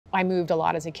I moved a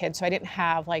lot as a kid, so I didn't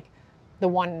have like the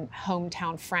one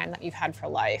hometown friend that you've had for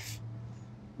life.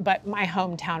 But my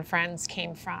hometown friends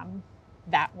came from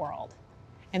that world.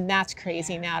 And that's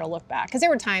crazy now to look back. Because there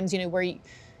were times, you know, where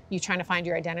you trying to find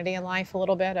your identity in life a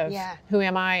little bit of who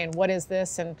am I and what is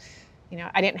this? And, you know,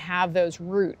 I didn't have those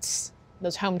roots,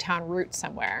 those hometown roots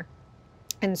somewhere.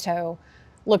 And so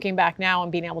looking back now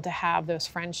and being able to have those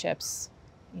friendships,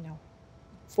 you know,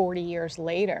 40 years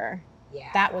later,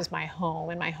 that was my home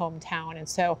and my hometown. And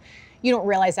so you don't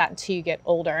realize that until you get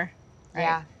older, right?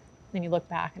 Yeah. Then you look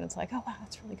back and it's like, oh, wow,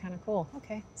 that's really kind of cool.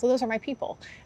 Okay, so those are my people.